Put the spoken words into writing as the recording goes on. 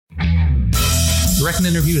The Reckon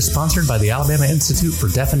Interview is sponsored by the Alabama Institute for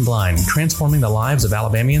Deaf and Blind, transforming the lives of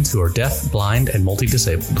Alabamians who are deaf, blind, and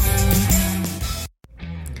multi-disabled.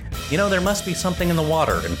 You know, there must be something in the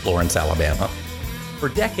water in Florence, Alabama. For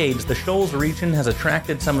decades, the Shoals region has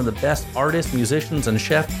attracted some of the best artists, musicians, and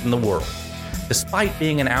chefs in the world, despite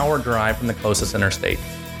being an hour drive from the closest interstate.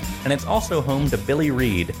 And it's also home to Billy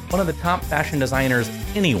Reid, one of the top fashion designers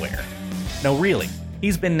anywhere. No, really.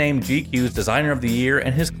 He's been named GQ's Designer of the Year,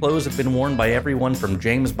 and his clothes have been worn by everyone from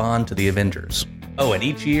James Bond to the Avengers. Oh, and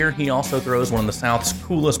each year, he also throws one of the South's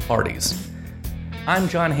coolest parties. I'm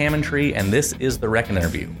John Hammontree, and this is The Reckon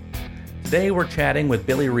Interview. Today, we're chatting with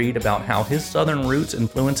Billy Reid about how his Southern roots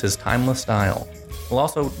influence his timeless style. We'll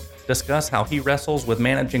also discuss how he wrestles with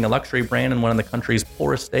managing a luxury brand in one of the country's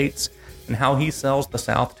poorest states, and how he sells the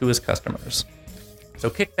South to his customers. So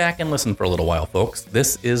kick back and listen for a little while, folks.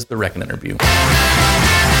 This is The Reckon Interview.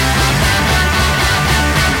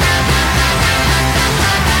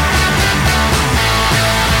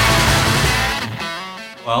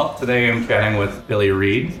 Well, today I'm chatting with Billy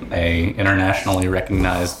Reid, an internationally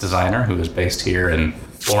recognized designer who is based here in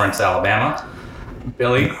Florence, Alabama.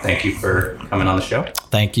 Billy, thank you for coming on the show.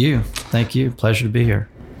 Thank you. Thank you. Pleasure to be here.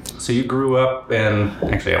 So you grew up in,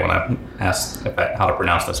 actually I want to ask how to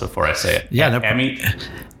pronounce this before I say it. Yeah, no Amite?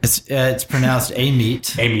 It's pronounced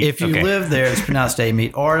Amite. Amite. If you live there, it's pronounced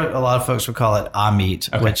Amite, or a lot of folks would call it Amite,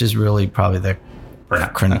 which is really probably the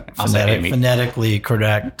phonetically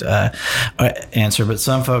correct answer. But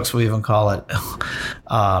some folks will even call it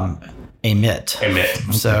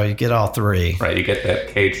Amit. So you get all three. Right, you get that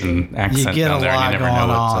Cajun accent. You get down a there lot and you going never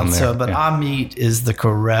know what's on. there. So, but Amit is the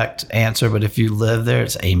correct answer. But if you live there,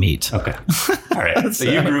 it's Amite. Okay. All right. So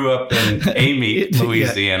you grew up in Amite,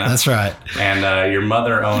 Louisiana. Yeah, that's right. And your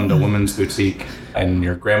mother owned a women's boutique in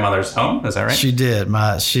your grandmother's home. Is that right? She did.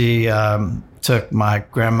 She took my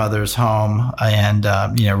grandmother's home and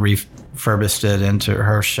refurbished it into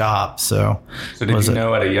her shop. So did you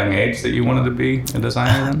know at a young age that you wanted to be a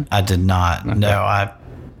designer then? I did not. Okay. No, I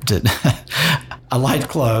did. I liked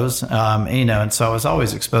clothes, and so I was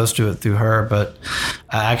always exposed to it through her. But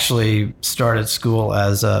I actually started school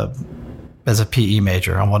as a PE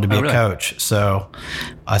major. I wanted to be a coach. So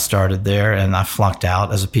I started there and I flunked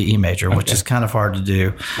out as a PE major, which is kind of hard to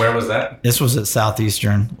do. Where was that? This was at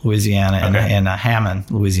Southeastern Louisiana in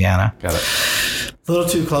Hammond, Louisiana. Got it. A little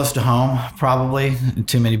too close to home, probably.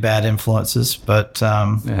 Too many bad influences, but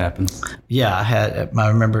it happens. Yeah, I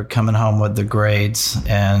remember coming home with the grades,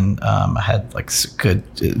 and I had like good,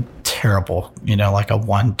 terrible, like a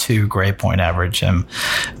 1-2 grade point average, and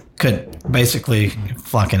could basically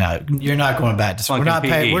flunking out. You're not going back to school. We're not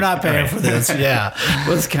paying for this. Yeah,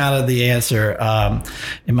 was kind of the answer. And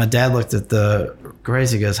my dad looked at the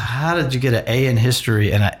grades. He goes, "How did you get an A in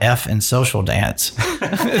history and an F in social dance?"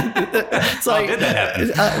 It's like, how did that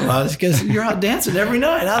happen? Well, it's because you're out dancing every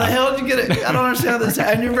night. How the hell did you get it? I don't understand this.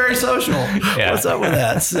 And you're very social. Yeah. What's up with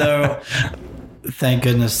that? So, thank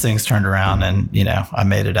goodness things turned around, and I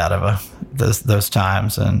made it out of those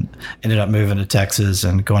times, and ended up moving to Texas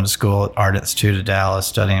and going to school at Art Institute of Dallas,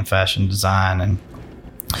 studying fashion design, and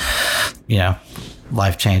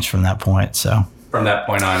life changed from that point. So. From that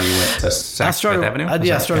point on, you went to Saks Fifth Avenue?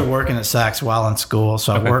 I started working at Saks while in school.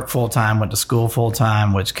 So I worked full-time, went to school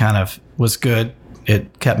full-time, which kind of was good.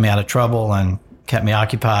 It kept me out of trouble and kept me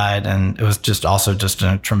occupied. And it was just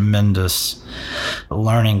a tremendous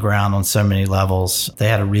learning ground on so many levels. They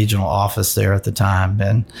had a regional office there at the time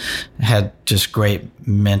and had just great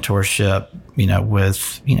mentorship,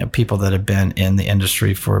 with, people that had been in the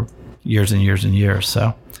industry for years and years and years.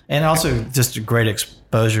 So, and also just a great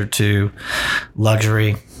exposure to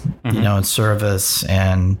luxury, and service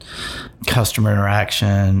and customer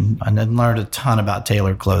interaction. And then learned a ton about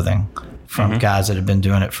tailored clothing from guys that had been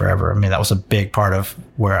doing it forever. I mean, that was a big part of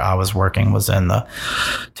where I was working, was in the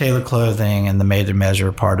tailored clothing and the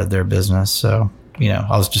made-to-measure part of their business. So,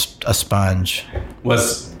 I was just a sponge.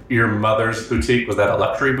 Was your mother's boutique, was that a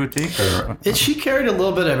luxury boutique? Or? She carried a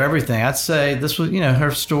little bit of everything. I'd say this was,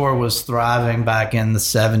 her store was thriving back in the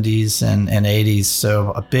 70s and 80s.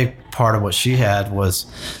 So a big part of what she had was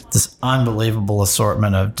this unbelievable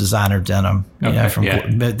assortment of designer denim.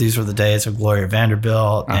 These were the days of Gloria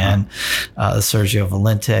Vanderbilt and Sergio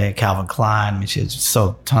Valente, Calvin Klein. I mean, she had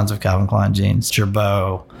sold tons of Calvin Klein jeans,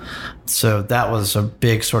 Girbaud. So that was a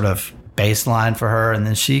big sort of baseline for her. And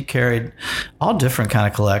then she carried all different kind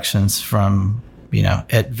of collections from,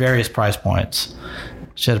 at various price points.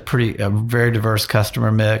 She had a very diverse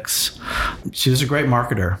customer mix. She was a great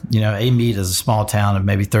marketer. Amite is a small town of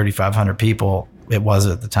maybe 3,500 people. it was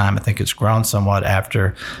at the time. I think it's grown somewhat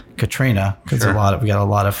after Katrina, because we got a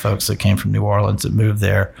lot of folks that came from New Orleans that moved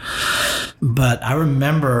there. But I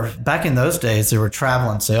remember back in those days, there were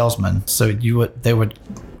traveling salesmen. So they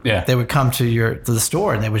would come to the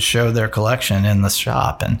store and they would show their collection in the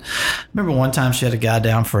shop. And I remember one time she had a guy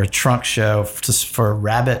down for a trunk show just for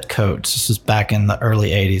rabbit coats. This was back in the early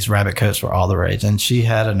 80s. Rabbit coats were all the rage. And she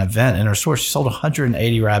had an event in her store. She sold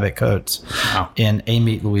 180 rabbit coats in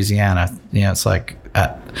Amite, Louisiana. It's like,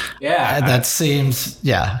 that seems,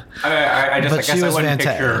 I guess I wouldn't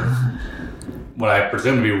picture what I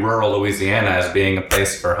presume to be rural Louisiana as being a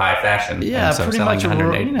place for high fashion. Yeah, so pretty much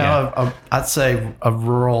I'd say a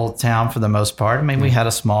rural town for the most part. I mean, we had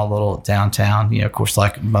a small little downtown, of course,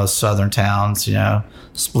 like most southern towns,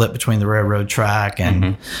 split between the railroad track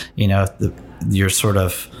and, your sort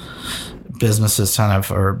of businesses kind of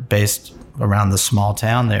are based around the small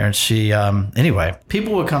town there. And she, anyway,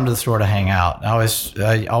 people would come to the store to hang out.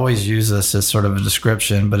 I always use this as sort of a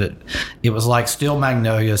description, but it was like steel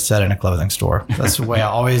magnolias set in a clothing store. That's the way I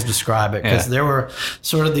always describe it, because there were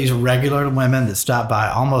sort of these regular women that stopped by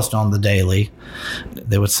almost on the daily.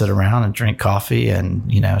 They would sit around and drink coffee,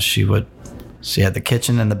 and, she had the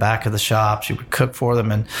kitchen in the back of the shop. She would cook for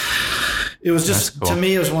them. And it was just, cool. To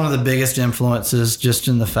me, it was one of the biggest influences, just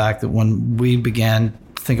in the fact that when we began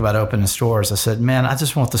think about opening stores, I said, man, I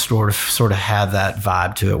just want the store to sort of have that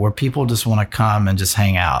vibe to it, where people just want to come and just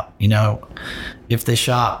hang out. If they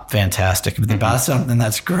shop, fantastic. If they buy something,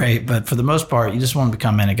 that's great. But for the most part, you just want them to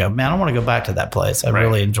come in and go, man, I want to go back to that place. I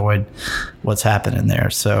really enjoyed what's happening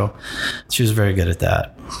there. So she was very good at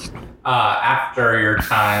that. After your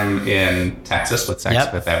time in Texas with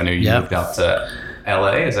Saks Fifth Avenue, you moved out to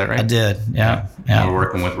LA, is that right? I did, yeah. You were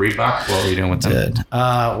working with Reebok. What were you doing with them?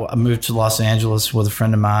 I moved to Los Angeles with a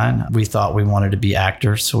friend of mine. We thought we wanted to be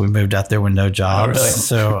actors, so we moved out there with no jobs. Oh, really?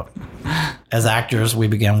 So as actors, we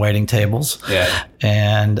began waiting tables. Yeah.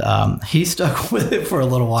 And he stuck with it for a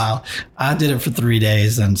little while. I did it for 3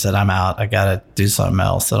 days and said, I'm out. I got to do something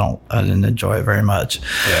else. I didn't enjoy it very much.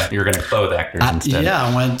 Yeah, you were going to clothe actors instead. Yeah,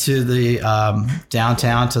 I went to the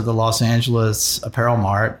downtown to the Los Angeles Apparel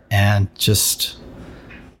Mart and just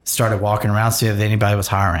started walking around, see if anybody was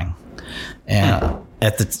hiring. And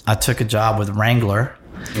I took a job with Wrangler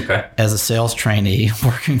as a sales trainee,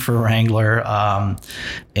 working for Wrangler,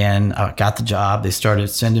 and I got the job. They started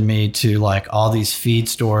sending me to like all these feed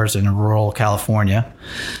stores in rural California.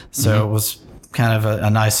 So it was kind of a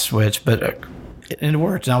nice switch, but it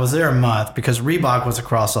worked. And I was there a month because Reebok was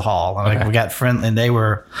across the hall. And we got friendly, and they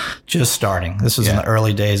were just starting. This was in the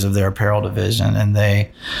early days of their apparel division, and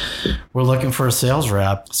they were looking for a sales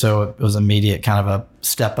rep. So it was immediate kind of a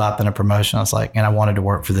step up and a promotion. I was like, and I wanted to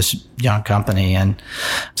work for this young company. And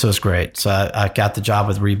so it was great. So I got the job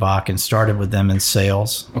with Reebok and started with them in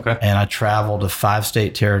sales. And I traveled a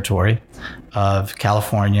 5-state territory of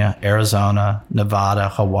California, Arizona, Nevada,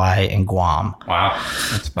 Hawaii, and Guam. Wow.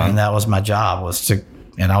 That's fun. And that was my job,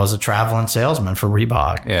 and I was a traveling salesman for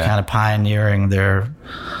Reebok, kind of pioneering their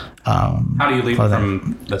how do you leap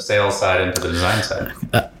from the sales side into the design side?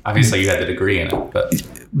 Obviously, you had the degree in it, but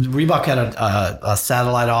Reebok had a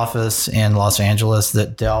satellite office in Los Angeles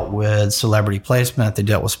that dealt with celebrity placement. They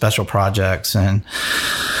dealt with special projects, and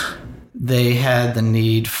they had the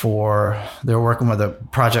need they were working with a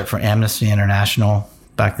project for Amnesty International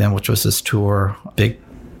back then, which was this big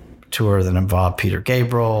tour that involved Peter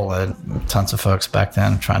Gabriel and tons of folks back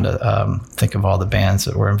then, trying to think of all the bands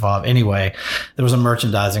that were involved. Anyway, there was a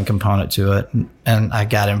merchandising component to it, and I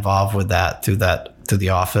got involved with that through the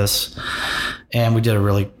office, and we did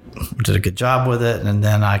a good job with it. And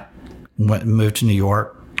then I moved to New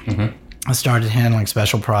York. I started handling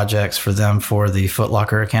special projects for them for the Foot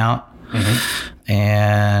Locker account.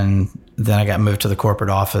 And then I got moved to the corporate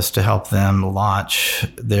office to help them launch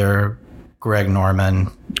their Greg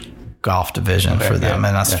Norman golf division for them.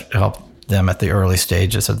 And I helped them at the early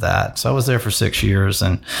stages of that. So I was there for 6 years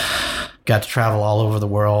and got to travel all over the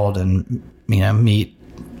world and, meet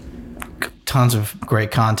tons of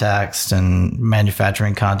great contacts and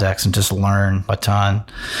manufacturing contacts and just learn a ton.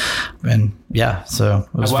 And so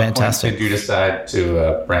it was fantastic. At what point did you decide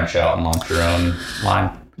to branch out and launch your own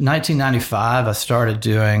line? 1995, I started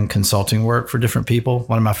doing consulting work for different people.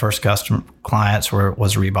 One of my first clients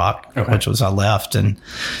was Reebok, which was I left and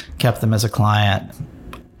kept them as a client.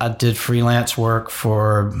 I did freelance work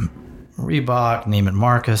for Reebok, Neiman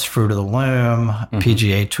Marcus, Fruit of the Loom,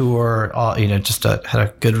 PGA Tour, all, just had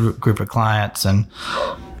a good group of clients and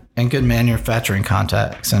good manufacturing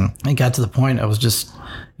contacts. And it got to the point I was just,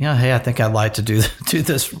 hey, I think I'd like to do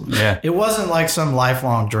this. Yeah. It wasn't like some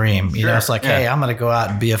lifelong dream. It's like, hey, I'm going to go out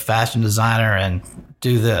and be a fashion designer and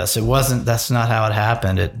do this. That's not how it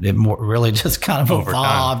happened. It really just kind of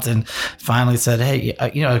evolved and finally said, hey,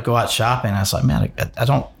 go out shopping. I was like, man, I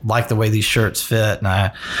don't like the way these shirts fit. And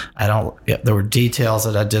I don't, there were details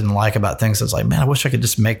that I didn't like about things. I was like, man, I wish I could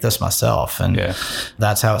just make this myself. And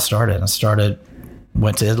that's how it started.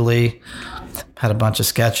 Went to Italy, had a bunch of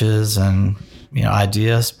sketches and,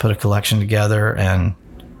 ideas, put a collection together, and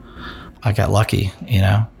I got lucky,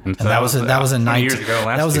 And so that was in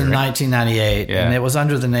 1998, and it was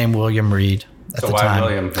under the name William Reid at the time. So why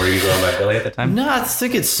William? Were you going by Billy at the time? No, I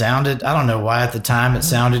think it sounded. I don't know why at the time it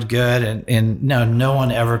sounded good, and no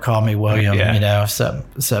one ever called me William. So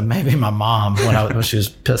maybe my mom when she was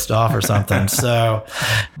pissed off or something. So,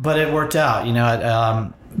 but it worked out.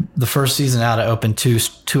 The first season out, I opened two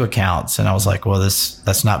accounts, and I was like, well,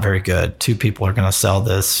 that's not very good. 2 people are going to sell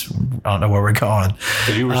this. I don't know where we're going.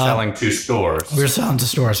 So you were selling to stores. We were selling to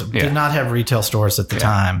stores. Did not have retail stores at the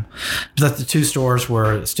time. But the 2 stores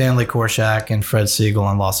were Stanley Korshak and Fred Siegel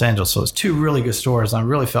in Los Angeles. So it was 2 really good stores. And I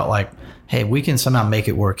really felt like, hey, we can somehow make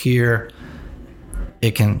it work here. We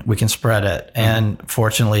can spread it. And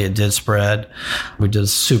fortunately it did spread. We did a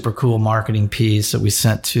super cool marketing piece that we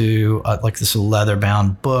sent to this leather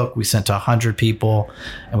bound book. We sent to 100 people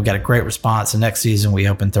and we got a great response. The next season we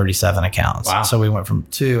opened 37 accounts. Wow. So we went from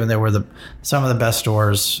 2, and they were some of the best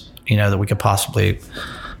stores, that we could possibly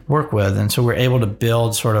work with. And so we're able to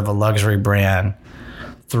build sort of a luxury brand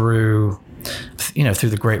through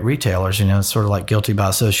the great retailers, it's sort of like guilty by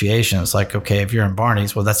association. It's like, okay, if you're in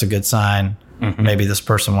Barney's, well, that's a good sign. Mm-hmm. Maybe this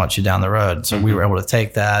person wants you down the road. So we were able to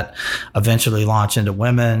take that, eventually launch into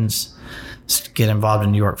women's, get involved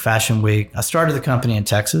in New York Fashion Week. I started the company in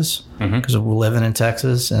Texas because we're living in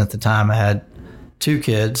Texas. And at the time I had 2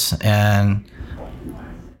 kids, and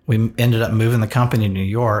we ended up moving the company to New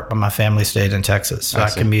York, but my family stayed in Texas. So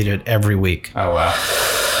I commuted every week. Oh, wow.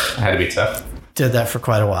 That had to be tough. Did that for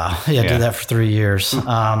quite a while. Did that for 3 years.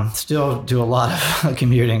 Still do a lot of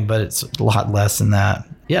commuting, but it's a lot less than that.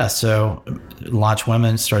 So launched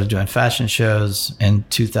women, started doing fashion shows. In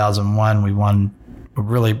 2001, we won a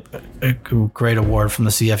really great award from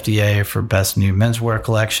the CFDA for Best New Menswear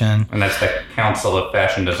Collection. And that's the Council of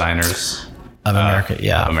Fashion Designers of America.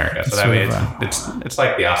 Of America. So it's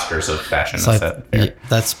like the Oscars of fashion.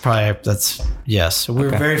 Yes. So we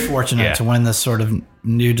were very fortunate to win this sort of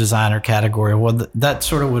new designer category. Well, that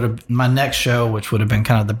sort of would have, my next show, which would have been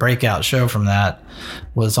kind of the breakout show from that,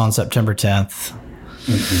 was on September 10th.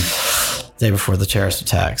 Day before the terrorist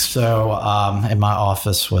attacks. So, and my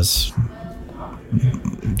office was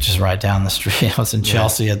just right down the street. I was in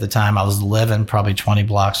Chelsea at the time. I was living probably 20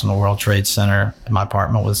 blocks from the World Trade Center. My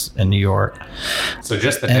apartment was in New York. So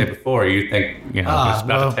just the day before, you think, it was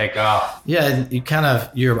about to take off. Yeah, you kind of,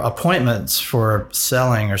 your appointments for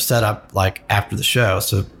selling are set up like after the show.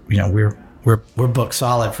 So, we're booked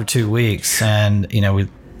solid for 2 weeks, and,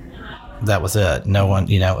 that was it. No one,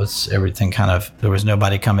 it was everything kind of, there was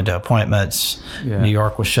nobody coming to appointments. New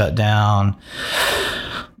York was shut down.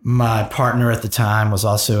 My partner at the time was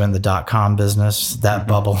also in the .com business. That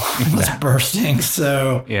bubble was bursting.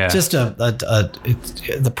 So just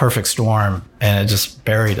the perfect storm, and it just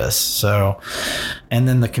buried us. So, and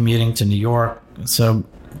then the commuting to New York. So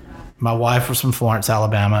my wife was from Florence,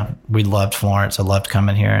 Alabama. We loved Florence. I loved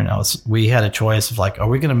coming here. And we had a choice of like, are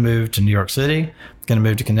we going to move to New York City? Going to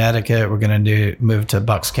move to Connecticut? We're going to move to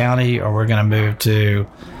Bucks County, or we're going to move to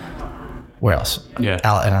where else? And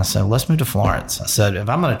I said, let's move to Florence. I said, if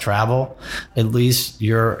I'm going to travel, at least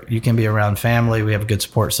you can be around family. We have a good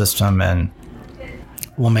support system, and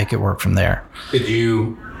we'll make it work from there. Did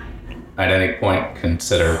you at any point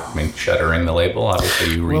consider shuttering the label?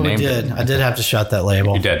 Obviously you renamed it. I did have to shut that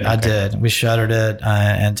label. You did? Okay. I did. We shuttered it,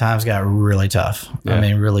 and times got really tough.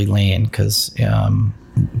 Really lean, because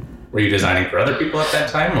were you designing for other people at that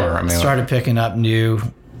time, or started picking up new?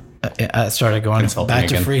 I started going back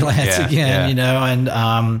to freelance again,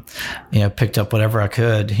 and picked up whatever I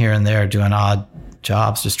could here and there, doing odd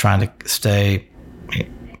jobs, just trying to stay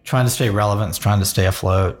relevant, trying to stay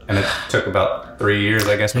afloat. And it took about 3 years,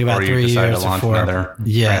 I guess, before you decided to launch another brand?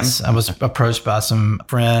 Yes, I was approached by some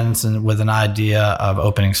friends and with an idea of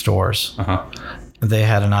opening stores. They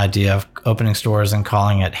had an idea of opening stores and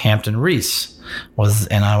calling it Hampton Reese.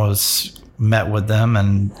 And I was met with them,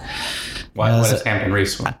 and what is Hampton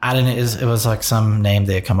Reese? I didn't. It was like some name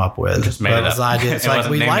they had come up with. Just made it up. Idea. It's like,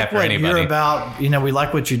 we like what you're about. We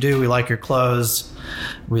like what you do. We like your clothes.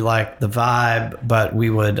 We like the vibe. But we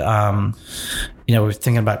would, we were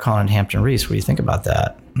thinking about calling it Hampton Reese. What do you think about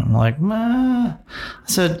that? And I'm like, I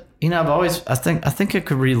said, I think it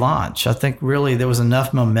could relaunch. I think really there was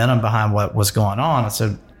enough momentum behind what was going on. I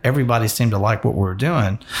said, everybody seemed to like what we were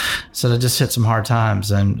doing. So I just hit some hard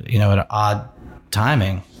times and, at an odd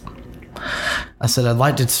timing. I said, I'd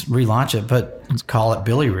like to relaunch it, but call it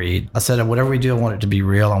Billy Reid. I said, whatever we do, I want it to be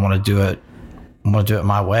real. I want to do it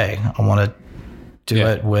my way. I want to do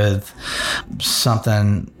it with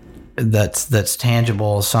something that's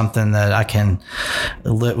tangible, something that I can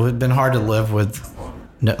live. It would have been hard to live with.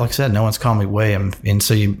 Like I said, no one's called me William, and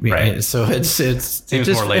so so it seems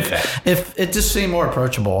more laid back. If it just seemed more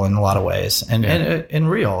approachable in a lot of ways, and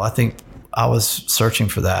real. I think I was searching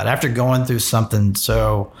for that after going through something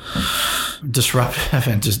so disruptive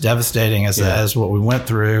and just devastating as what we went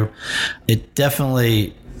through. It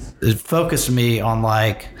definitely focused me on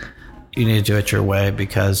you need to do it your way,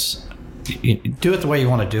 because you do it the way you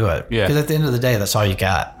want to do it. Because at the end of the day, that's all you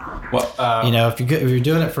got. Well, if you're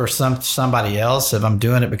doing it for somebody else, if I'm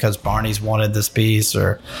doing it because Barney's wanted this piece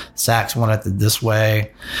or Sax wanted it this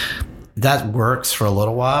way, that works for a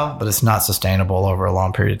little while, but it's not sustainable over a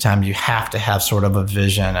long period of time. You have to have sort of a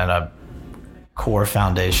vision and a core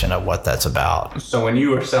foundation of what that's about. So when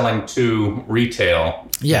you are selling to retail,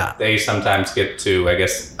 they sometimes get to, I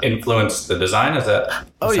guess, influence the design. Is that?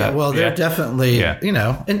 Well, they're definitely,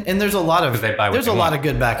 and there's a lot of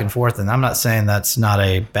good back and forth, and I'm not saying that's not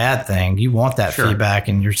a bad thing. You want that feedback,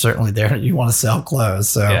 and you're certainly there. You want to sell clothes,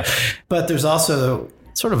 so. But there's also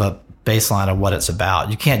sort of a baseline of what it's about.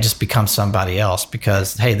 You can't just become somebody else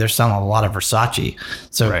because, hey, they're selling a lot of Versace.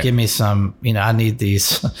 So give me some, I need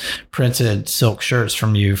these printed silk shirts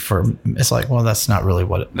from you it's like, well, that's not really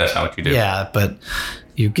that's not what you do. Yeah. But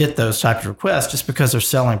you get those types of requests just because they're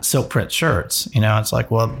selling silk print shirts. It's like,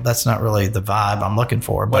 well, that's not really the vibe I'm looking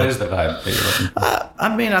for. What is the vibe that you're looking for?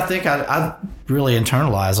 I think I really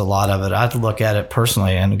internalize a lot of it. I'd look at it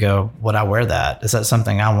personally and go, would I wear that? Is that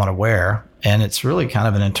something I want to wear? And it's really kind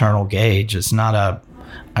of an internal gauge. It's not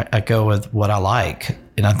I go with what I like.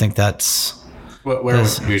 And I think that's... Where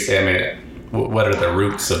would you say, what are the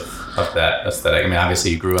roots of that aesthetic? Obviously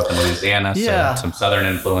you grew up in Louisiana, so some Southern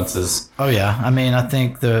influences. Oh yeah. I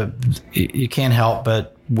think you can't help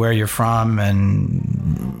but where you're from,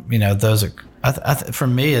 and, those are... for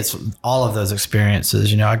me, it's all of those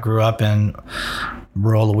experiences. I grew up in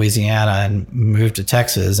rural Louisiana and moved to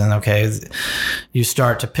Texas, and you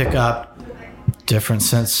start to pick up different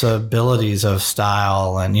sensibilities of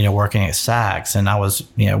style, and working at Saks, and I was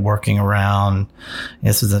working around.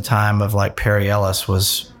 This is the time of Perry Ellis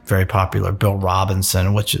was very popular, Bill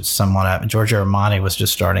Robinson, which is someone Giorgio Armani was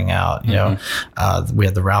just starting out. We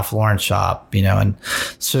had the Ralph Lauren shop, and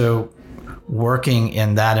so working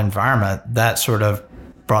in that environment, that sort of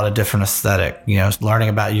brought a different aesthetic. Learning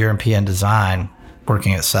about European design,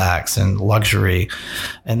 working at Saks, and luxury,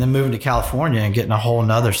 and then moving to California and getting a whole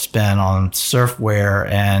nother spin on surf wear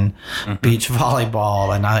and beach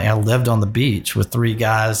volleyball. And I lived on the beach with 3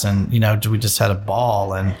 guys, and, we just had a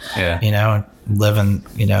ball, and, living,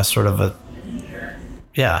 sort of a,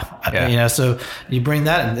 so you bring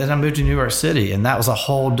that, and then I moved to New York City, and that was a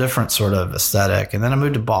whole different sort of aesthetic. And then I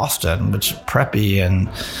moved to Boston, which is preppy and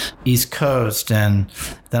East Coast, and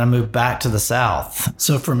then I moved back to the South.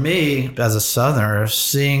 So for me, as a Southerner,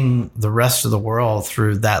 seeing the rest of the world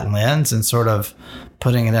through that lens and sort of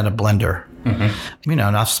putting it in a blender, and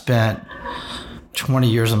I've spent 20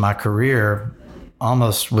 years of my career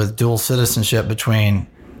almost with dual citizenship between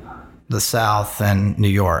the South and New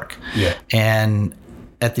York. And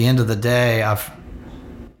at the end of the day,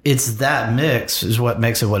 it's that mix is what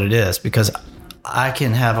makes it what it is, because I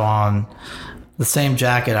can have on the same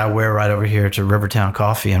jacket I wear right over here to Rivertown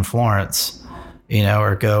Coffee in Florence,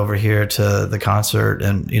 or go over here to the concert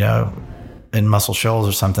and, in Muscle Shoals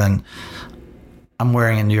or something. I'm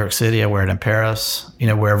wearing in New York City. I wear it in Paris,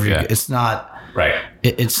 wherever it's not,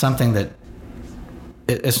 it's something that,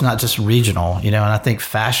 it's not just regional, and I think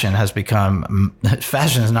fashion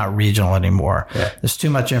is not regional anymore. There's too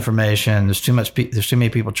much information. There's too many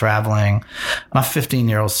people traveling. My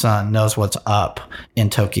 15-year-old son knows what's up in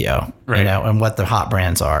Tokyo, and what the hot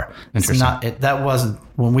brands are. It's not, that wasn't,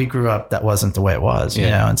 when we grew up, that wasn't the way it was,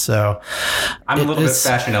 and so. I'm a little bit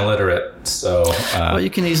fashion illiterate, so. Well, we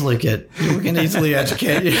can easily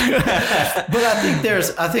educate you. But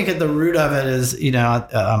I think at the root of it is,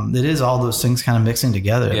 it is all those things kind of mixing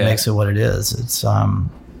together. It makes it what it is. It's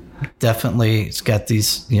definitely, it's got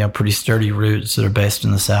these, pretty sturdy roots that are based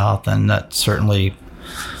in the South, and that certainly,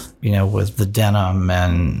 with the denim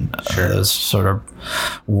and those sort of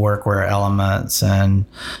workwear elements, and,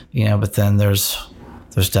 but then there's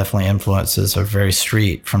definitely influences are very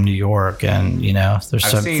street from New York, and there's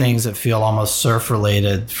some things that feel almost surf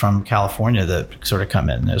related from California that sort of come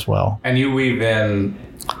in as well. And you weave in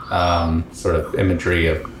sort of imagery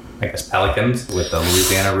of I guess, Pelicans with the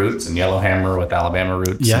Louisiana roots and Yellowhammer with Alabama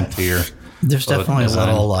roots into your There's definitely design.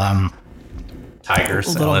 a little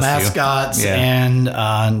Tigers, little LSU. mascots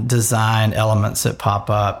and design elements that pop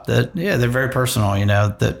up that they're very personal,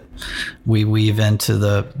 that we weave into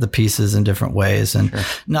the pieces in different ways, and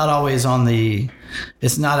not always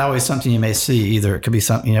it's not always something you may see either. It could be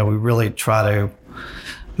something, we really try to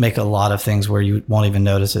make a lot of things where you won't even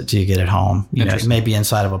notice it till you get it home. It may be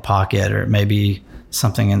inside of a pocket, or it may be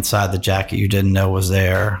something inside the jacket you didn't know was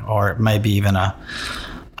there, or it may be even a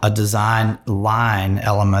design line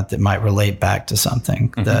element that might relate back to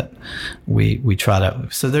something that we try to.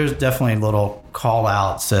 So there's definitely little call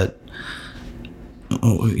outs that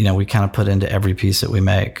we kind of put into every piece that we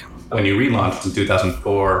make. When you relaunched in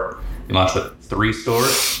 2004, you launched with 3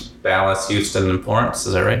 stores: Dallas, Houston, and Florence.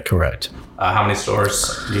 Is that right? Correct. How many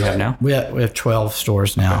stores do you have now? We have 12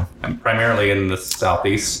 stores now. Okay. And primarily in the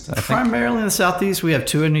Southeast, I think? Primarily in the Southeast. We have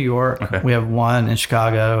 2 in New York. Okay. We have 1 in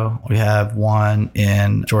Chicago. We have 1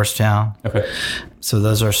 in Georgetown. Okay. So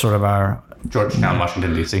those are sort of our... Georgetown,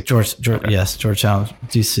 Washington, D.C. Okay. Yes, Georgetown,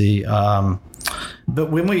 D.C. But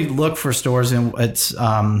when we look for stores, and it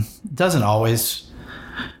doesn't always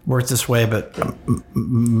work this way, but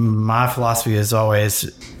my philosophy is always...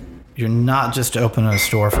 You're not just opening a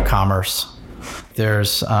store for commerce.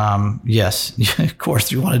 There's, yes, of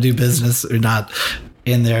course, you want to do business. You're not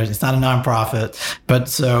in there. It's not a nonprofit. But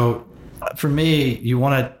so for me, you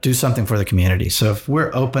want to do something for the community. So if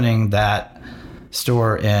we're opening that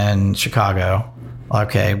store in Chicago,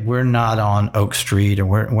 okay, we're not on Oak Street, or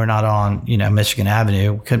we're not on, Michigan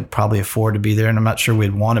Avenue. We couldn't probably afford to be there, and I'm not sure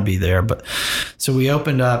we'd want to be there. But so we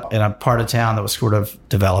opened up in a part of town that was sort of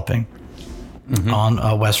developing.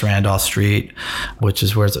 On West Randolph Street, which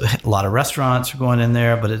is where a lot of restaurants are going in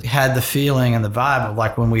there, but it had the feeling and the vibe of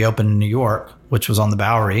like when we opened in New York, which was on the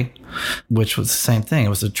Bowery, which was the same thing. It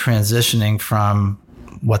was a transitioning from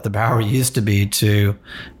what the Bowery used to be to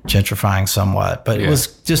gentrifying somewhat. But it was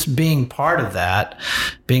just being part of that,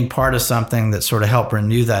 being part of something that sort of helped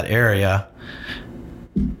renew that area.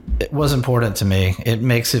 It was important to me. It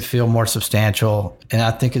makes it feel more substantial, and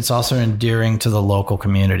I think it's also endearing to the local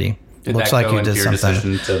community. Did Looks that like go into your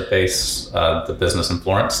decision to base the business in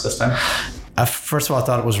Florence this time? First of all, I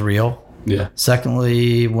thought it was real. Yeah.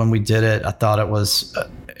 Secondly, when we did it, I thought it was,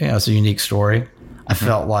 it's a unique story. I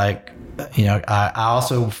felt like, I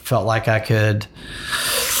also felt like I could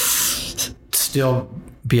still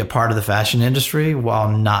be a part of the fashion industry while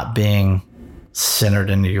not being centered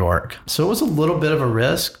in New York. So it was a little bit of a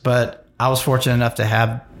risk, but I was fortunate enough to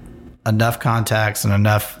have enough contacts and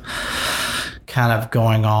enough kind of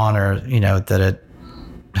going on, or that it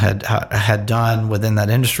had done within that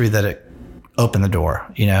industry, that it opened the door.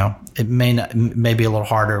 It may be a little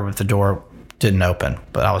harder if the door didn't open,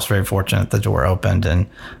 but I was very fortunate the door opened and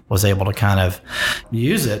was able to kind of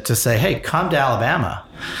use it to say, hey, come to Alabama.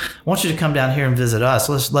 I want you to come down here and visit us.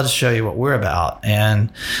 Let us show you what we're about.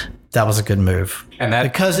 And that was a good move, and that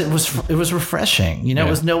because it was refreshing. It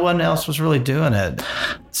was, no one else was really doing it,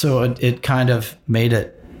 so it kind of made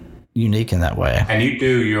it unique in that way. And you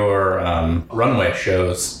do your runway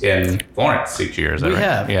shows in Florence each year, is that right? We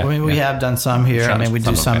have. Yeah. We have done some here. We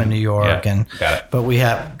do some in New York, but we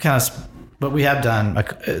have done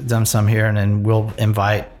some here, and then we'll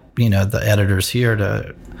invite the editors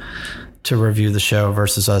here to review the show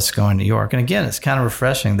versus us going to New York. And again, it's kind of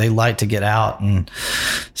refreshing. They like to get out and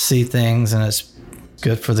see things, and it's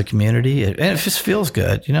good for the community. And it just feels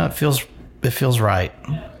good. It feels right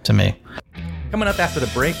to me. Coming up after the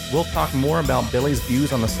break, we'll talk more about Billy's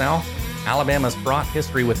views on the South, Alabama's fraught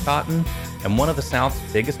history with cotton, and one of the South's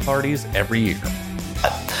biggest parties every year.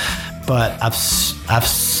 But I've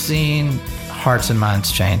seen hearts and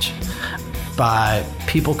minds change by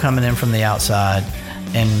people coming in from the outside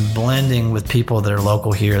and blending with people that are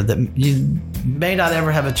local here that you may not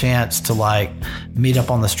ever have a chance to meet up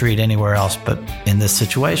on the street anywhere else but in this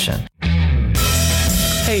situation.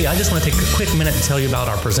 Hey, I just want to take a quick minute to tell you about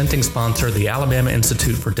our presenting sponsor, the Alabama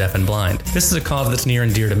Institute for Deaf and Blind. This is a cause that's near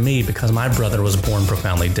and dear to me because my brother was born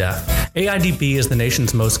profoundly deaf. AIDB is the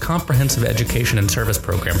nation's most comprehensive education and service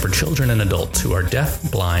program for children and adults who are deaf,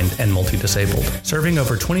 blind, and multi-disabled. Serving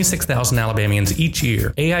over 26,000 Alabamians each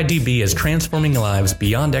year, AIDB is transforming lives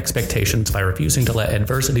beyond expectations by refusing to let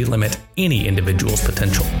adversity limit any individual's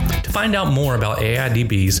potential. To find out more about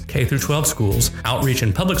AIDB's K-12 schools, outreach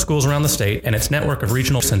in public schools around the state, and its network of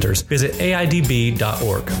regional centers, visit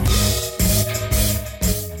AIDB.org.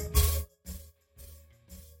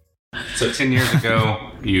 So 10 years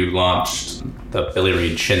ago, you launched the Billy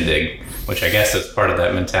Reid Shindig, which I guess is part of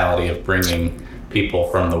that mentality of bringing people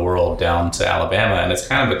from the world down to Alabama, and it's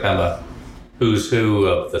kind of become who's who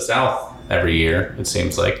of the South every year, it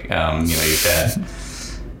seems like. You've had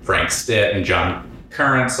Frank Stitt and John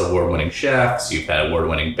Currents, award-winning chefs. You've had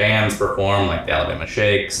award-winning bands perform, like the Alabama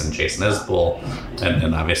Shakes and Jason Isbell,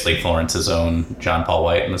 and obviously Florence's own John Paul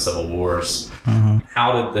White in the Civil Wars. Mm-hmm.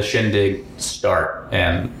 How did the Shindig start,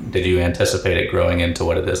 and did you anticipate it growing into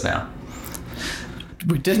what it is now?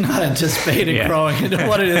 We did not anticipate it growing into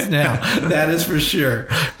what it is now. That is for sure.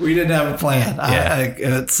 We didn't have a plan. Yeah.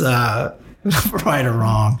 It's right or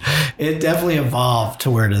wrong. It definitely evolved to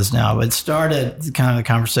where it is now. It started kind of the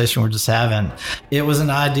conversation we're just having. It was an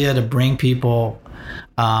idea to bring people.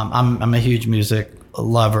 I'm a huge music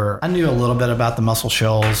lover. I knew a little bit about the Muscle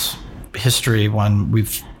Shoals history when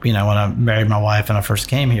I married my wife and I first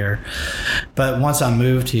came here. But once I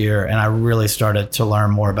moved here and I really started to learn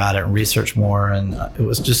more about it and research more, and it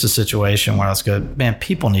was just a situation where I was going, man,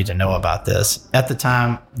 people need to know about this. At the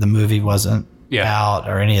time, the movie wasn't out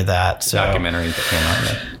or any of that. So, documentary that came out.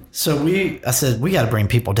 Yeah. So I said, we got to bring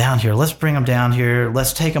people down here. Let's bring them down here.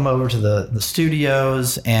 Let's take them over to the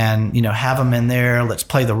studios and, have them in there. Let's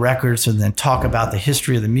play the records and then talk about the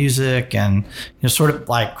history of the music and, sort of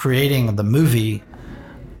like creating the movie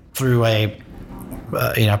through a,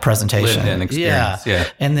 presentation. Lived-in experience. Yeah.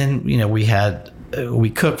 And then, we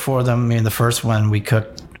cooked for them. I mean, the first one we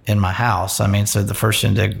cooked in my house. I mean, so the first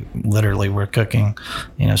Shindig, literally we're cooking,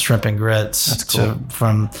 shrimp and grits. That's cool.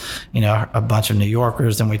 From, a bunch of New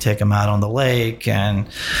Yorkers, and we take them out on the lake and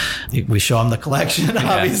we show them the collection,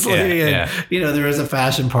 obviously. And, there is a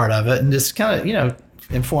fashion part of it and just kind of,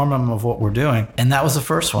 inform them of what we're doing. And that was the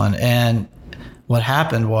first one. And what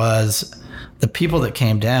happened was the people that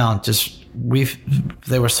came down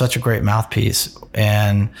they were such a great mouthpiece,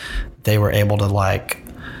 and they were able to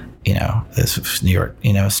this was New York,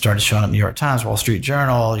 started showing up New York Times, Wall Street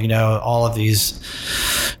Journal, all of these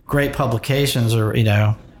great publications are,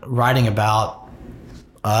 writing about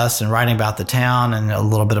us and writing about the town and a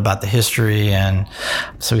little bit about the history. And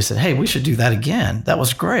so we said, hey, we should do that again. That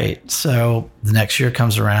was great. So the next year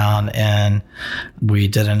comes around and we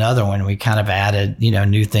did another one. We kind of added,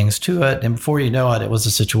 new things to it. And before you know it, it was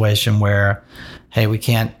a situation where, hey, we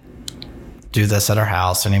can't do this at our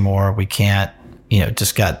house anymore. We can't, it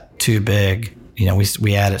just got too big. We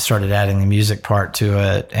started adding the music part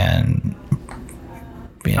to it. And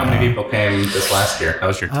how many people came this last year? That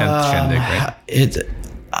was your 10th Shindig, right?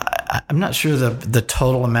 I'm not sure the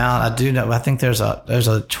total amount. I do know. I think there's a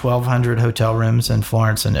 1,200 hotel rooms in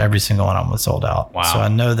Florence, and every single one of them was sold out. Wow. So I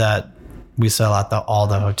know that we sell out all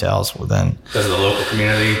the hotels within. Does the local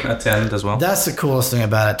community attend as well? That's the coolest thing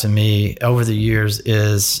about it to me over the years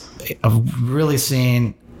is I've really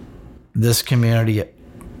seen this community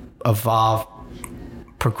evolve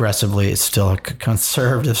progressively. It's still a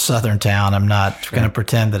conservative Southern town. I'm not going to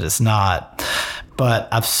pretend that it's not, but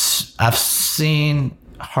I've seen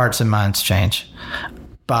hearts and minds change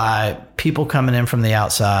by people coming in from the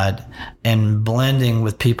outside and blending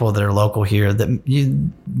with people that are local here that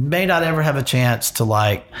you may not ever have a chance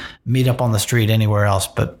to meet up on the street anywhere else,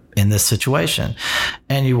 but in this situation.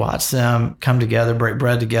 And you watch them come together, break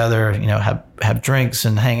bread together, have drinks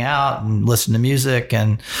and hang out and listen to music.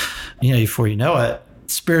 And, before you know it,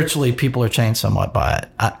 spiritually, people are changed somewhat by it.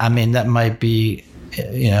 I mean, that might be,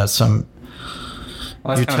 some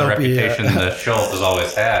Well, that's utopia. Kind of the reputation that Schultz has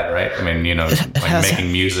always had, right? I mean,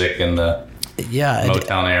 making music in the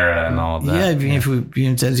Motown era and all of that.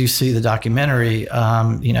 Yeah, as you see the documentary,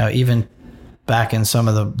 even back in some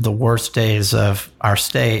of the worst days of our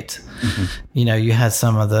state, you had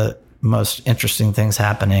some of the most interesting things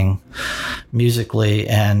happening musically,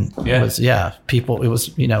 and it was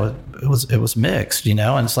mixed,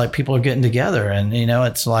 and it's like people are getting together, and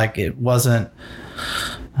it's like it wasn't.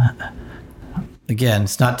 Again,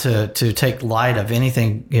 it's not to take light of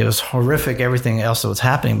anything. It was horrific, everything else that was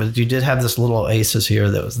happening, but you did have this little oasis here.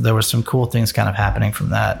 There was some cool things kind of happening from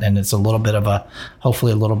that, and it's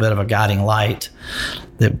hopefully a little bit of a guiding light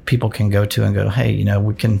that people can go to and go, hey,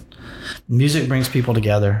 we can. Music brings people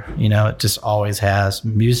together. It just always has.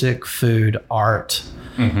 Music, food, art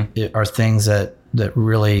are things that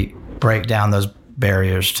really break down those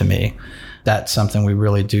barriers to me. That's something we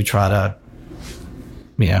really do try to,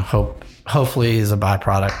 hopefully is a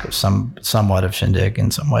byproduct of somewhat of Shindig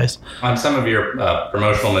in some ways. On some of your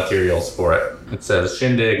promotional materials for it, it says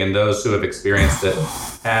Shindig and those who have experienced it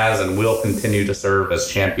has and will continue to serve as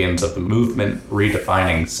champions of the movement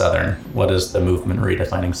redefining Southern. What does the movement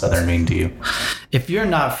redefining Southern mean to you? If you're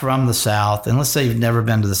not from the South, and let's say you've never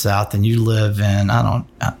been to the South and you live in,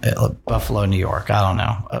 Buffalo, New York, I don't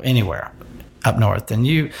know, anywhere up north, and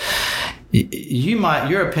you might,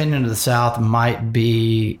 your opinion of the South might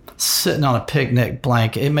be sitting on a picnic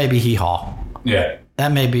blanket. It may be hee-haw. Yeah.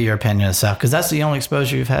 That may be your opinion of the South, because that's the only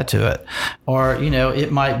exposure you've had to it. Or,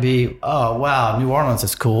 it might be, oh, wow, New Orleans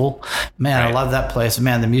is cool. Man, right. I love that place.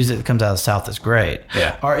 Man, the music that comes out of the South is great.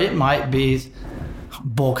 Yeah. Or it might be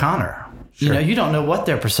Bull Connor. Sure. You don't know what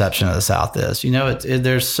their perception of the South is.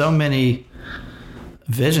 There's so many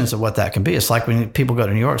visions of what that can be. It's like when people go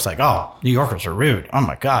to New York, it's like, oh, New Yorkers are rude. Oh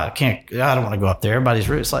my God, I don't want to go up there. Everybody's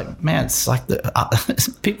rude. It's like, man, it's like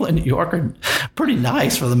people in New York are pretty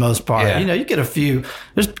nice for the most part. Yeah. You get a few,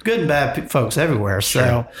 there's good and bad folks everywhere.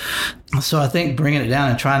 Sure. So I think bringing it down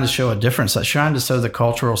and trying to show a difference, like trying to show the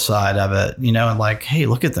cultural side of it, and like, hey,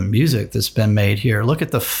 look at the music that's been made here. Look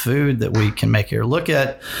at the food that we can make here. Look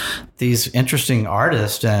at these interesting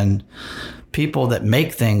artists and people that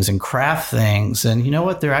make things and craft things, and you know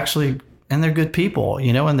what, they're good people,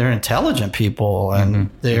 and they're intelligent people, and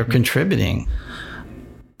they're contributing.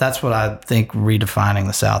 That's what I think redefining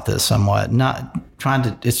the South is somewhat.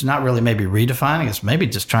 It's not really maybe redefining, it's maybe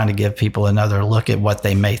just trying to give people another look at what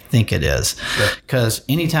they may think it is. Because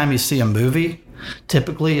anytime you see a movie,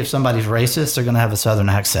 typically if somebody's racist, they're going to have a Southern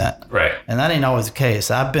accent. Right. And that ain't always the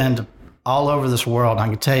case. I've been to all over this world. I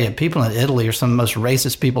can tell you, people in Italy are some of the most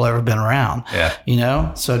racist people I've ever been around.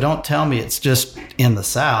 Yeah. So don't tell me it's just in the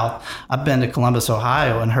South. I've been to Columbus,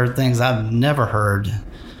 Ohio, and heard things I've never heard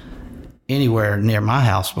anywhere near my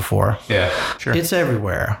house before. Yeah, sure. It's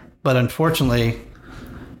everywhere. But unfortunately,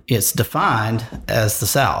 it's defined as the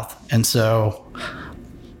South. And so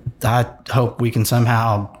I hope we can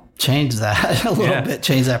somehow change that a little bit,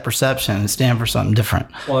 change that perception and stand for something different.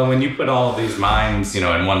 Well, when you put all of these minds,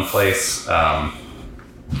 in one place,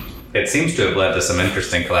 it seems to have led to some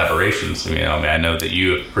interesting collaborations. I know that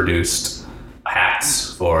you have produced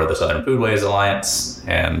hats for the Southern Foodways Alliance,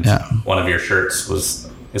 and one of your shirts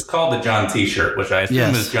is called the John T shirt, which I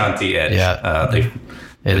assume is John T. Edge. Yeah.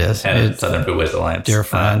 It is. At Southern Foodways Alliance. Dear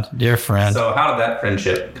friend. So how did that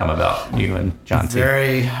friendship come about, you and John T?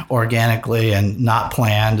 Very organically and not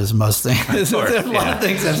planned, as most things. Of course, There's a lot of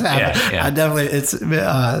things that happen. Yeah. I definitely,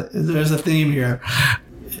 there's a theme here.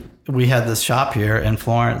 We had this shop here in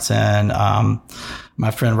Florence, and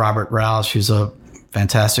my friend Robert Roush, who's a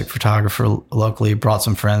fantastic photographer locally, brought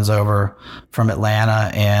some friends over from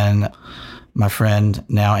Atlanta, and my friend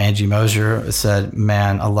now Angie Mosier said,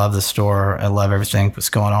 man, I love the store. I love everything that's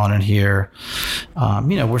going on in here.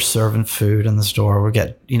 We're serving food in the store.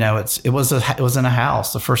 It was in a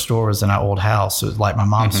house. The first store was in an old house. It was like my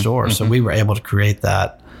mom's store. So we were able to create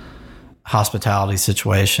that hospitality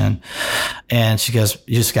situation. And she goes,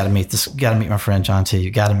 you just got to meet my friend John T.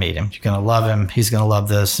 You got to meet him. You're going to love him. He's going to love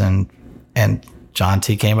this. And John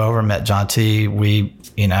T. came over, met John T. We,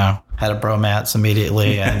 had a bromance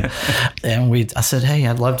immediately, and I said, hey,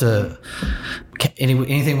 I'd love to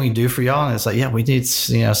anything we can do for y'all. And it's like, yeah, we need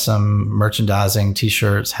some merchandising,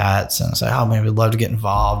 t-shirts, hats, and I was like, oh man, we'd love to get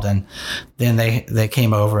involved. And then they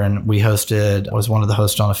came over, and I was one of the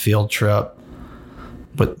hosts on a field trip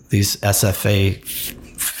with these SFA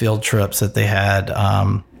field trips that they had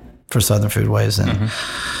for Southern Foodways,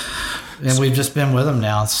 and we've just been with them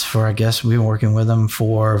now I guess we've been working with them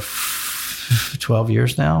for 12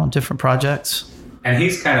 years now on different projects. And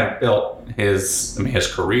he's kind of built his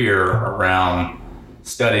career around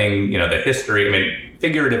studying, the history,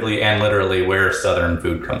 figuratively and literally, where Southern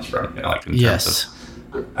food comes from. In terms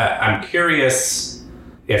of, I'm curious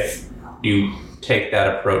if you take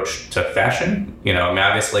that approach to fashion.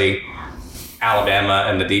 Obviously, Alabama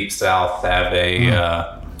and the Deep South have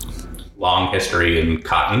a long history in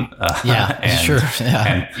cotton. Sure.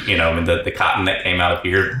 Yeah. And, the cotton that came out of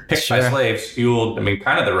here, picked by slaves, fueled,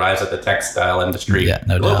 kind of the rise of the textile industry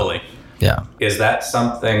globally. Doubt. Yeah. Is that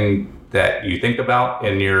something that you think about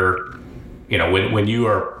in your, when you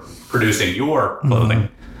are producing your clothing?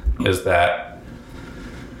 Is that,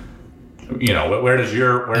 where do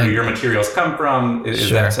your materials come from?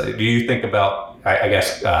 Do you think about, I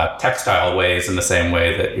guess, textile ways in the same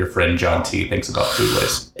way that your friend John T. thinks about food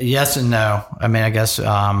waste? Yes and no. I guess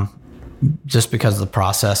just because the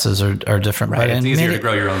processes are different. Right. It's easier to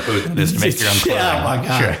grow your own food than it is to make your own clothing. Yeah, my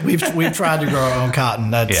God. Sure. We've tried to grow our own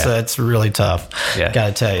cotton. It's really tough. Yeah. Got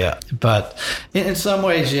to tell you. But in some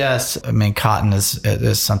ways, yes. Cotton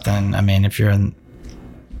is something. If you're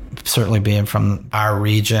certainly being from our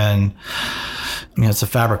region, it's a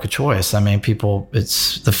fabric of choice.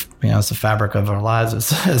 It's the fabric of our lives.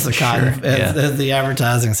 As the cotton, as the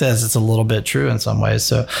advertising says, it's a little bit true in some ways.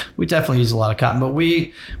 So we definitely use a lot of cotton, but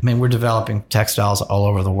we're developing textiles all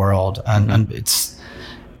over the world, and it's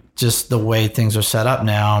just the way things are set up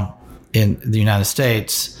now in the United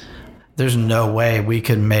States. There's no way we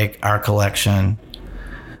could make our collection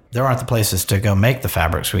there aren't the places to go make the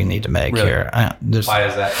fabrics we need to make here. Why is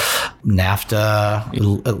that?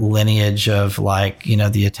 NAFTA, lineage of like,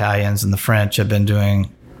 the Italians and the French have been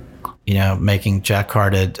doing, making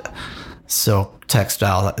jacquarded silk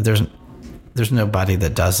textile. There's nobody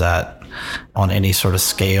that does that on any sort of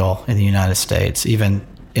scale in the United States. Even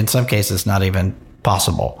in some cases, not even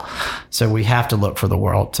possible. So we have to look for the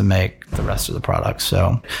world to make the rest of the products.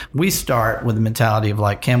 So we start with the mentality of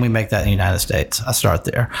like, can we make that in the United States? I start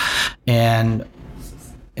there. And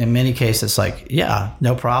in many cases, like, yeah,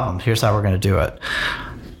 no problem. Here's how we're going to do it.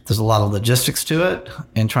 There's a lot of logistics to it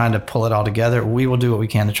and trying to pull it all together. We will do what we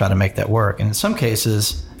can to try to make that work. And in some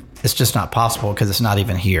cases, it's just not possible because it's not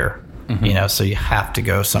even here. So you have to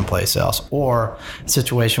go someplace else, or a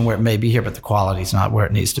situation where it may be here, but the quality is not where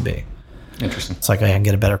it needs to be. Interesting. It's like I can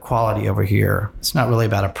get a better quality over here. It's not really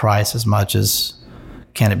about a price as much as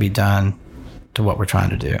can it be done to what we're trying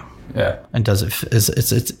to do. Yeah. And does it?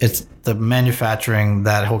 It's the manufacturing,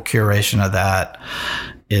 that whole curation of that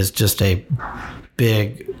is just a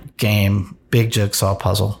big game, big jigsaw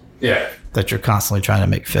puzzle. Yeah. That you're constantly trying to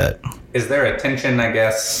make fit. Is there a tension, I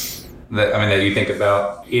guess, that you think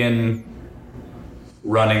about in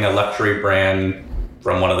running a luxury brand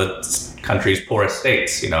from one of the country's poorest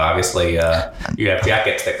states? Obviously, you have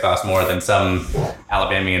jackets that cost more than some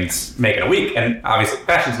Alabamians make in a week, and obviously,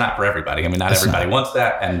 fashion's not for everybody. Not everybody wants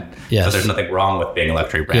that, and so there's nothing wrong with being a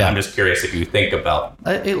luxury brand. Yeah. I'm just curious if you think about.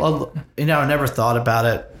 I never thought about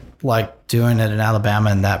it like doing it in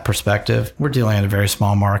Alabama in that perspective. We're dealing in a very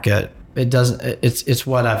small market. It doesn't. It's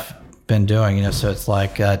what I've been doing. So it's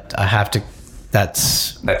like I have to.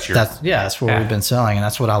 That's what we've been selling, and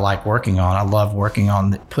that's what I like working on. I love working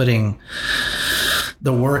on putting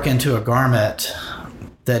the work into a garment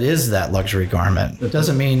that is that luxury garment. It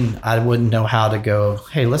doesn't mean I wouldn't know how to go,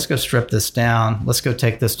 hey, let's go strip this down. Let's go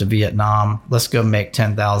take this to Vietnam. Let's go make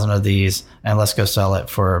 10,000 of these, and let's go sell it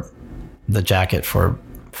for the jacket for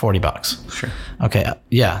 $40. Sure. Okay.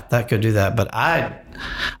 Yeah, that could do that. But I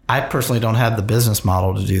personally don't have the business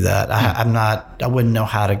model to do that. I wouldn't know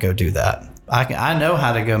how to go do that. I know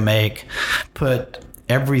how to go put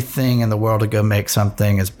everything in the world to go make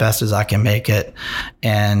something as best as I can make it.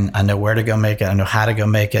 And I know where to go make it. I know how to go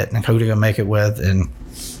make it and who to go make it with and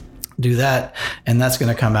do that. And that's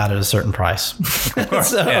going to come out at a certain price. Of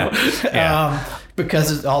course.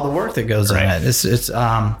 Because it's all the work that goes in it.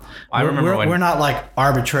 We're not like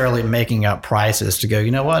arbitrarily making up prices to go,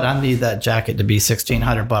 you know what? I need that jacket to be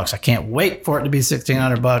 $1,600. I can't wait for it to be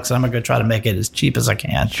 $1,600. I'm going to go try to make it as cheap as I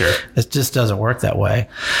can. Sure. It just doesn't work that way.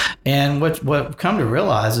 And what I've come to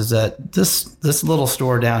realize is that this little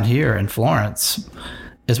store down here in Florence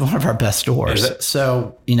is one of our best stores.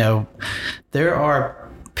 So, there are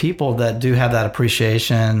people that do have that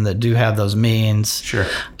appreciation, that do have those means. Sure.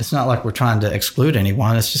 It's not like we're trying to exclude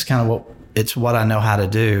anyone. It's just kind of what I know how to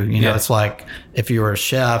do. It's like if you were a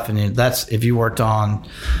chef and if you worked on,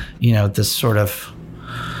 this sort of,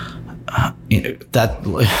 that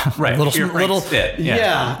little fit.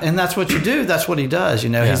 Yeah. And that's what you do. That's what he does.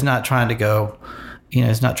 He's not trying to go,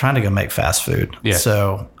 make fast food. Yeah.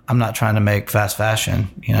 So I'm not trying to make fast fashion,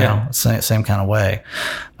 same kind of way.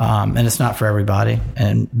 And it's not for everybody,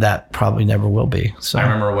 and that probably never will be. So I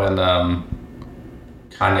remember when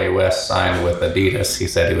Kanye West signed with Adidas, he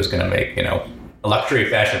said he was going to make, a luxury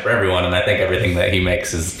fashion for everyone, and I think everything that he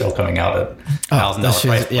makes is still coming out at $1,000 price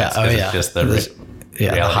points. It's just the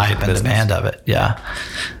hype and demand of it. Yeah.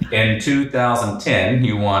 In 2010,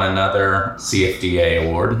 you won another CFDA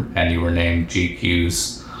award, and you were named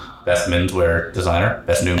GQ's Best Menswear Designer,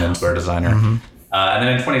 Best New Menswear Designer. Mm-hmm. And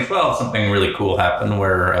then in 2012, something really cool happened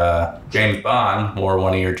where James Bond wore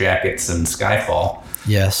one of your jackets in Skyfall.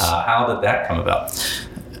 Yes. How did that come about?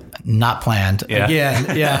 Not planned. Yeah.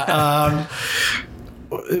 Again, yeah.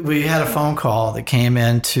 We had a phone call that came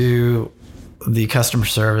into the customer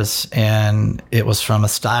service, and it was from a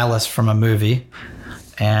stylist from a movie,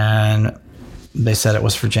 and they said it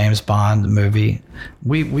was for James Bond, the movie.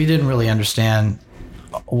 We didn't really understand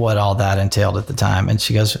what all that entailed at the time. And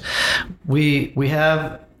she goes, we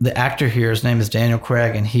have the actor here, his name is Daniel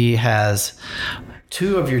Craig, and he has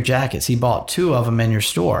 2 of your jackets. He bought 2 of them in your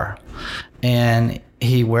store, and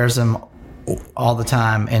he wears them all the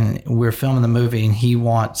time. And we're filming the movie, and he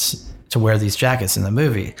wants to wear these jackets in the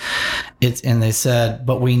movie. And they said,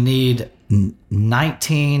 but we need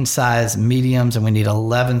 19 size mediums and we need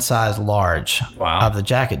 11 size large of the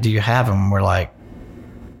jacket. Do you have them? We're like,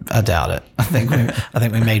 I doubt it. I think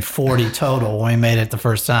we made 40 total when we made it the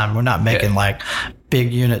first time. We're not making like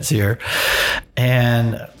big units here.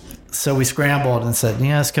 And so we scrambled and said,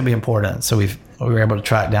 this could be important. So we were able to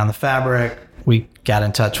track down the fabric, we got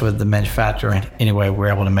in touch with the manufacturer, and anyway, we were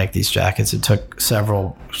able to make these jackets. It took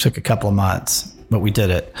a couple of months, but we did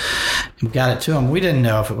it. We got it to them. We didn't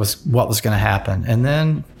know if it was what was going to happen. And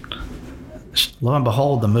then lo and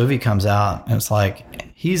behold, the movie comes out, and it's like,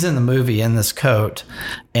 he's in the movie in this coat,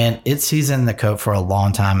 and he's in the coat for a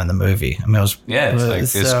long time in the movie. I mean, it was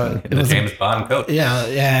the James Bond coat. Yeah,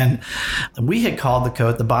 and we had called the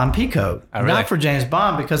coat the Bond P coat, not for James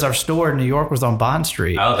Bond, because our store in New York was on Bond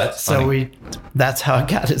Street. Oh, that's funny. So that's how it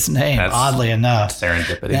got its name. Oddly enough,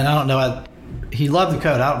 serendipity. And I don't know. He loved the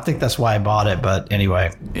coat. I don't think that's why I bought it, but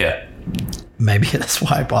anyway. Yeah. Maybe that's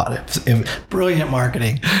why I bought it. Brilliant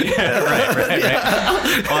marketing. Yeah, right.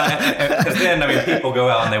 Well, because then, I mean, people go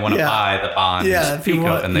out and they want to buy the Bond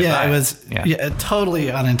coat, and they buy it. It was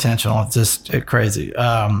totally unintentional. Just crazy.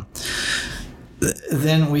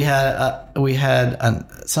 Then we had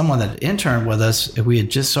someone that interned with us. We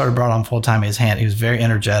had just sort of brought on full time. He was very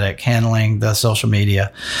energetic, handling the social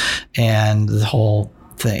media and the whole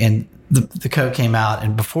thing. And the coat came out,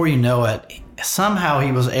 and before you know it, somehow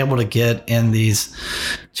he was able to get in these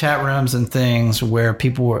chat rooms and things where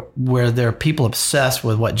there are people obsessed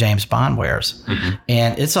with what James Bond wears. Mm-hmm.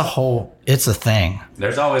 And it's a thing.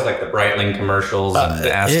 There's always like the Breitling commercials and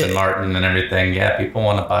the Aston Martin and everything. Yeah, people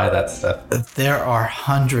want to buy that stuff. There are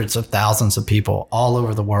hundreds of thousands of people all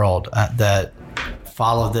over the world that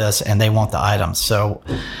follow this, and they want the items. So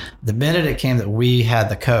the minute it came that we had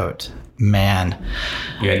the coat, man,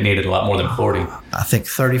 you had needed a lot more than 40. I think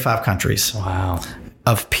 35 countries. Wow.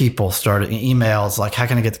 Of people started emails like, how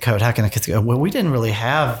can I get the coat? How can I get the coat? Well, we didn't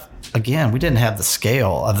have the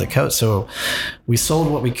scale of the coat. So we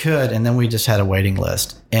sold what we could, and then we just had a waiting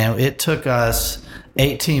list. And it took us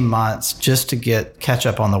 18 months just to catch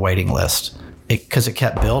up on the waiting list. Because it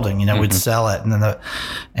kept building, we'd sell it,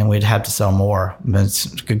 and we'd have to sell more. It's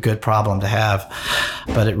a good problem to have,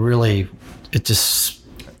 but it just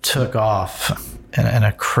took off in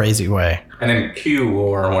a crazy way. And then Q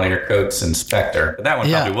wore one of your coats in Spectre. But that one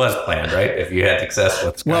probably was planned, right? If you had success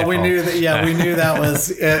with Skyfall. Well, we knew that. Yeah, we knew that was.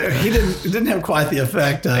 He didn't have quite the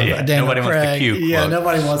effect of Daniel nobody Craig. Wants the Q. Yeah, quote.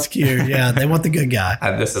 Nobody wants Q. Yeah, they want the good guy.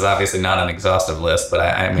 This is obviously not an exhaustive list, but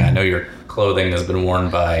I know your clothing has been worn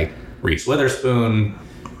by Reese Witherspoon,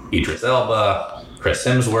 Idris Elba, Chris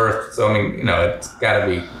Hemsworth. So, I mean, it's got to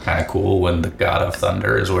be kind of cool when the God of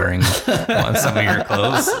Thunder is wearing some of your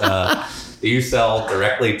clothes. Do you sell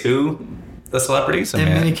directly to the celebrities? In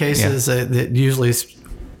many cases, that usually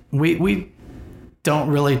we don't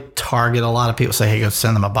really target a lot of people. Say, hey, go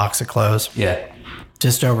send them a box of clothes. Yeah.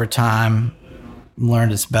 Just over time,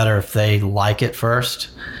 learned it's better if they like it first.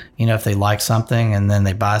 If they like something and then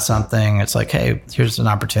they buy something, it's like, hey, here's an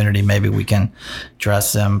opportunity. Maybe we can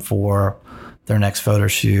dress them for their next photo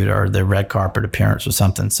shoot or their red carpet appearance or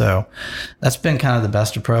something. So that's been kind of the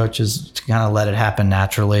best approach, is to kind of let it happen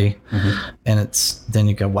naturally. Mm-hmm. And then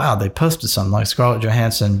you go, wow, they posted something like Scarlett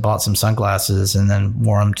Johansson bought some sunglasses and then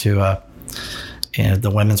wore them to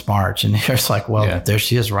the Women's March. And it's like, well, there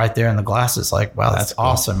she is right there in the glasses. Like, wow, that's cool.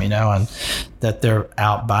 Awesome, and that they're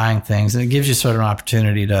out buying things. And it gives you sort of an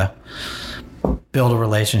opportunity to build a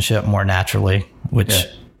relationship more naturally, which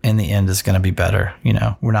in the end is going to be better.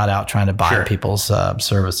 We're not out trying to buy people's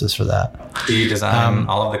services for that. Do you design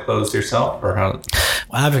all of the clothes yourself, or how?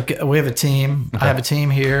 We have a team. Okay. I have a team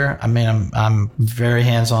here. I mean, I'm very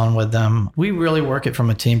hands-on with them. We really work it from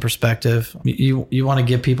a team perspective. You want to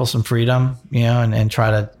give people some freedom, and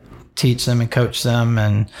try to teach them and coach them.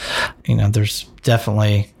 And, there's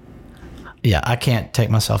definitely, I can't take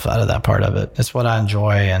myself out of that part of it. It's what I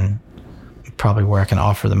enjoy and probably where I can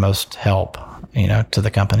offer the most help, to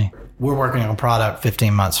the company. We're working on a product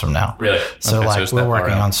 15 months from now. Really? So we're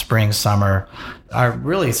working on spring, summer.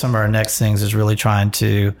 Some of our next things is really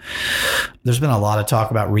there's been a lot of talk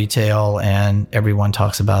about retail, and everyone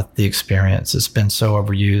talks about the experience. It's been so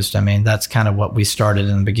overused. I mean, that's kind of what we started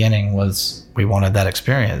in the beginning, was we wanted that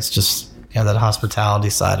experience, just that hospitality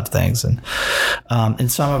side of things. And in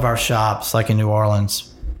some of our shops, like in New Orleans,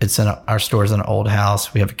 it's in our store's in an old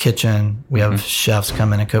house. We have a kitchen. We have chefs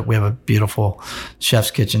come in and cook. We have a beautiful chef's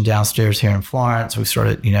kitchen downstairs here in Florence. We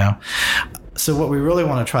started, So what we really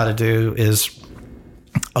want to try to do is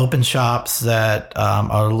open shops that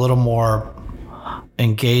are a little more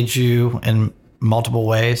engage you in multiple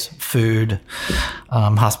ways: food,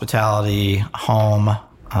 hospitality, home,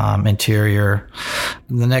 interior.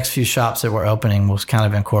 The next few shops that we're opening will kind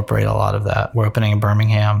of incorporate a lot of that. We're opening in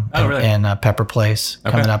Birmingham and Pepper Place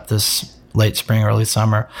coming up this late spring, early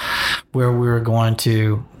summer, where we're going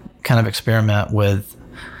to kind of experiment with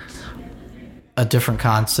a different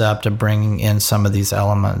concept of bringing in some of these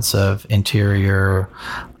elements of interior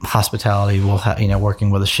hospitality. We'll have, working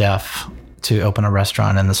with a chef to open a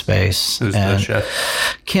restaurant in the space. Who's the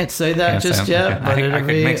chef? Can't say that just yet. Okay. I could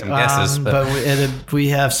make some guesses. But we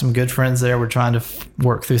have some good friends there. We're trying to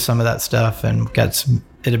work through some of that stuff, and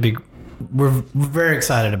we're very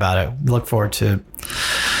excited about it. Look forward to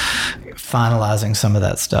finalizing some of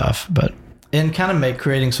that stuff, and kind of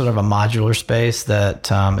creating sort of a modular space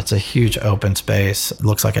that it's a huge open space. It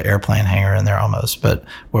looks like an airplane hangar in there almost, but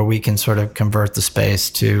where we can sort of convert the space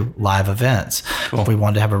to live events. Cool. If we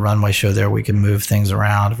wanted to have a runway show there, we can move things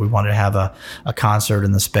around. If we wanted to have a concert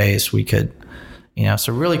in the space, we could,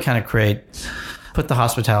 so really kind of put the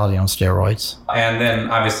hospitality on steroids. And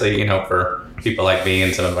then obviously, for people like me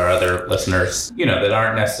and some of our other listeners, that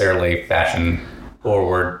aren't necessarily fashion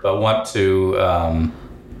forward, but want to,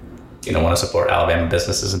 want to support Alabama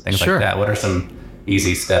businesses and things like that. What are some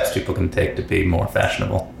easy steps people can take to be more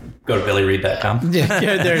fashionable? Go to BillyReid.com.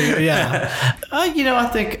 Yeah, there you go. Yeah. I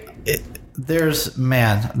think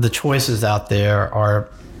the choices out there are,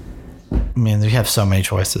 you have so many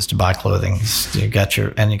choices to buy clothing.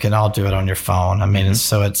 And you can all do it on your phone.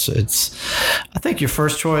 It's I think your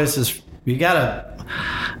first choice is you got to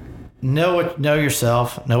know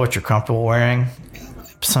yourself, know what you're comfortable wearing.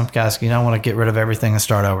 Some guys, want to get rid of everything and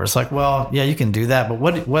start over. It's like, well, yeah, you can do that, but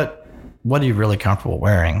what are you really comfortable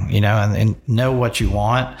wearing? And know what you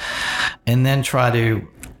want, and then try to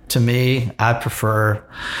me, I prefer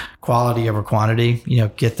quality over quantity.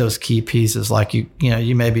 Get those key pieces. Like you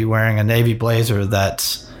may be wearing a navy blazer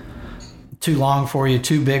that's too long for you,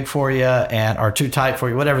 too big for you, or too tight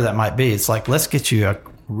for you, whatever that might be. It's like, let's get you a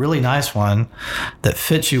really nice one that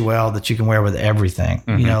fits you well, that you can wear with everything.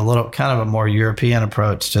 Mm-hmm. A little kind of a more European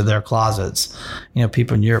approach to their closets.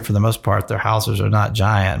 People in Europe, for the most part, their houses are not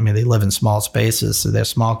giant. They live in small spaces, so they're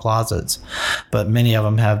small closets, but many of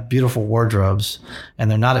them have beautiful wardrobes, and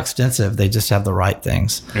they're not extensive. They just have the right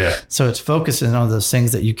things. Yeah. So it's focusing on those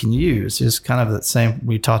things that you can use. It's kind of the same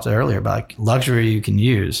we talked earlier about, like, luxury you can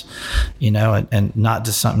use, and not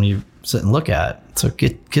just something you sit and look at. So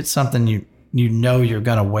get something you're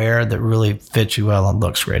going to wear that really fits you well and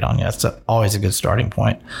looks great on you. That's always a good starting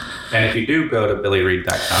point. And if you do go to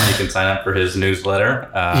BillyReid.com, you can sign up for his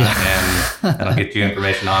newsletter, and it'll get you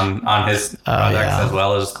information on his products as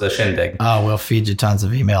well as the Shindig. Oh, we'll feed you tons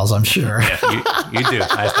of emails, I'm sure. Yeah, you do.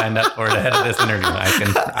 I signed up for it ahead of this interview.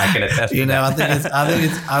 I can attest to that. I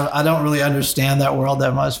think it's I don't really understand that world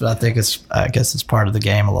that much, but I guess it's part of the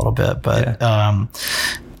game a little bit. But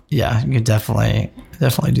you can definitely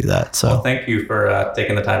do that. So, well, thank you for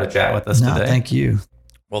taking the time to chat with us today. Thank you.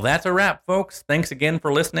 Well, that's a wrap, folks. Thanks again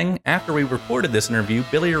for listening. After we recorded this interview,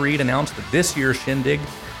 Billy Reid announced that this year's Shindig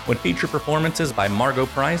would feature performances by Margot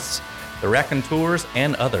Price, the Raconteurs,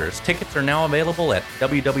 and others. Tickets are now available at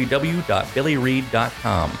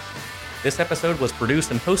www.billyreid.com. This episode was produced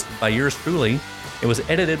and hosted by yours truly. It was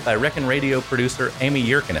edited by Recon Radio producer Amy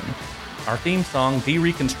Yerkinen. Our theme song, Be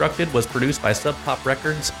Reconstructed, was produced by Sub Pop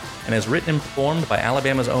Records and is written and performed by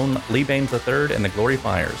Alabama's own Lee Baines III and the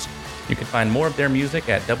Gloryfires. You can find more of their music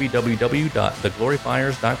at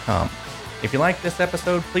www.thegloryfires.com. If you like this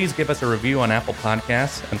episode, please give us a review on Apple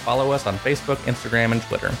Podcasts and follow us on Facebook, Instagram, and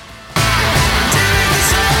Twitter.